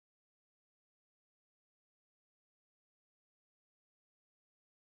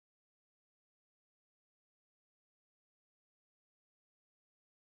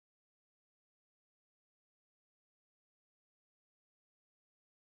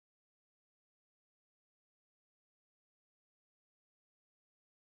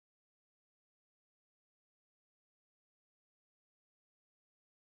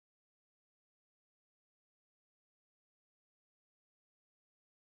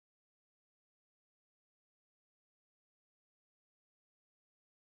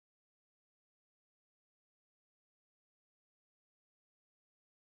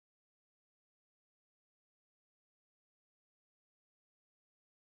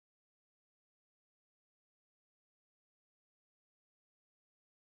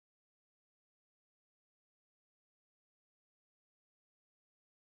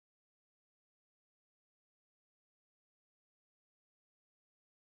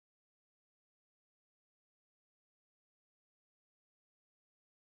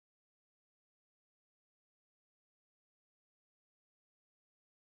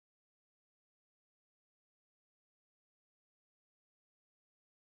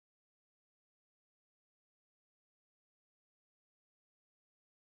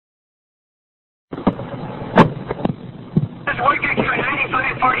Vortex for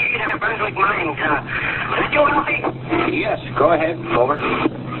 9548 at the Brunswick mines. Is that you, Alfie? Yes, go ahead. Over.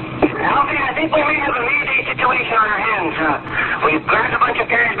 Alfie, I think we may have a mayday situation on our hands. We've grabbed a bunch of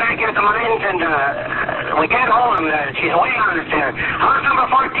cars back here at the mines, and we can't hold them. She's away on us there. How's number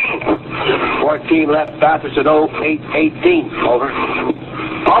 14? 14 left Bathurst at 0818. Over.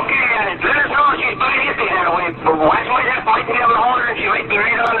 Okay, let us know if she's by history that way. Watch my left, might be able to hold her, and she might be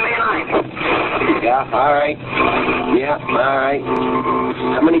right on the main line. Yeah, all right. Yeah, all right.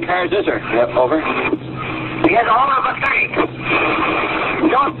 How many cars is there? Yep, over. He has a hold of a 30.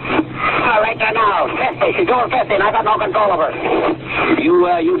 Don't. All right there now. 50. She's doing 50, and I got no control of her.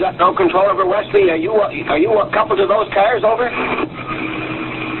 You got no control over Wesley? Are you coupled to those cars? Over.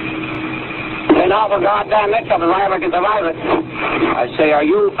 An awful goddamn mix-up if I ever can survive it. I say, are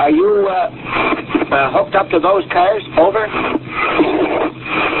you hooked up to those cars? Over.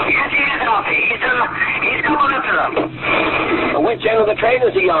 Yes, he is, Alfie. He's coming up to them. Which end of the train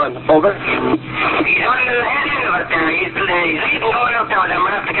is he on? Over. He's on the head end of it there. He's leading going up there with them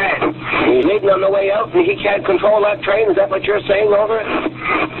left the cars. He's leading on the way out, and he can't control that train. Is that what you're saying? Over.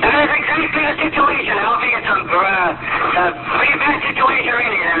 That is exactly the situation, Alfie. It's a pretty bad situation,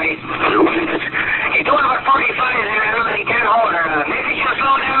 really. He's doing about 45 there, and he can't hold her. Maybe she'll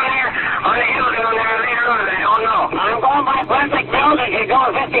slow down there on the hill down there later on. I don't know. I'm going by Brunswick Mills, and she's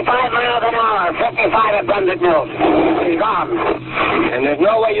going 55 miles an hour. 55 at Brunswick Mills. She's gone. And there's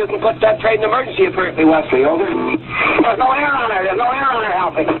no way you can put that train in emergency, apparently, Wesley. Over. There's no air on her. There's no air on her,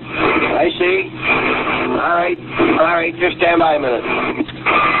 Alfie. I see. All right. All right. Just stand by a minute.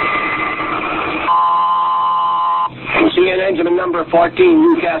 CN Engine number 14,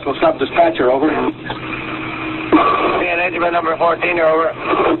 Newcastle Sub-Dispatcher, over. CN Engine number 14, you're over.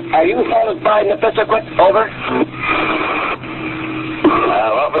 Are you fellas by Nepisiguit, over?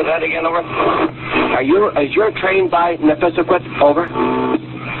 What was that again, over? Is your train by Nepisiguit, over?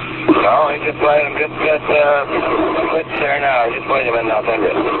 No, he's just waiting. Just switch there now. Just wait a minute, I'll send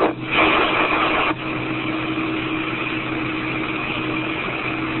you.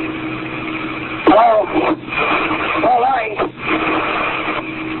 Hello? Oh, Larry.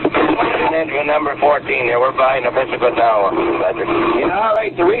 Engine number 14 here. We're buying a Brunswick now, Patrick. Yeah, all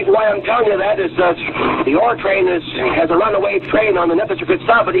right. The reason why I'm telling you that is the ore train has a runaway train on the Nepisiguit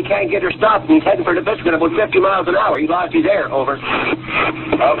stop, but he can't get her stopped, and he's heading for Nepisiguit about 50 miles an hour. He lost his air. Over.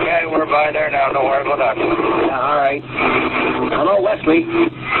 Okay, we're by there now. Don't worry about that. Yeah, all right. Hello, Wesley.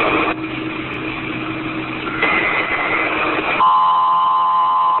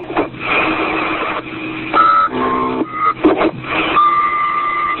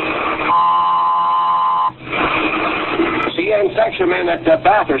 CN section man at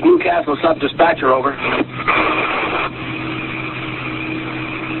Bathurst, Newcastle Sub-Dispatcher, over.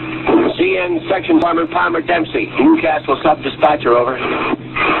 CN section Farmer Palmer Dempsey, Newcastle Sub-Dispatcher, over.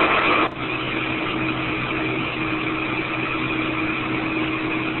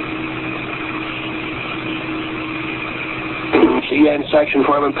 CN section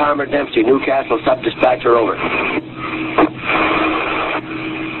Foreman Palmer Dempsey, Newcastle Sub-Dispatcher, over.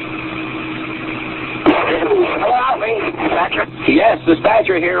 Hello, Alfie. Dispatcher? Yes,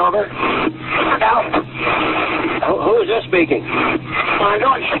 dispatcher here, over. Now? Who is this speaking? I'm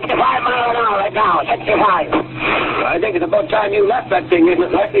going 65 miles an hour right now. 65. I think it's about time you left that thing, isn't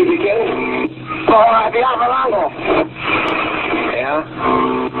it, Lefty, you kidding? Oh, I'll be on for longer. Yeah?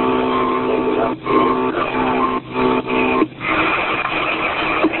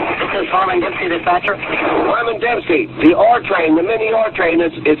 This is Foreman Dempsey, dispatcher. Foreman Dempsey, the ore train, the mini ore train,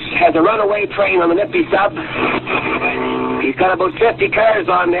 has a runaway train on the Nippy Sub. He's got about 50 cars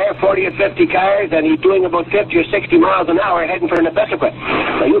on there, 40 or 50 cars, and he's doing about 50 or 60 miles an hour heading for Nepisiguit.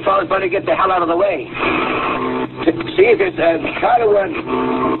 So you fellas better get the hell out of the way. See if there's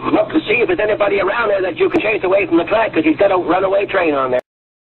look to see if there's anybody around there that you can chase away from the track, because he's got a runaway train on there.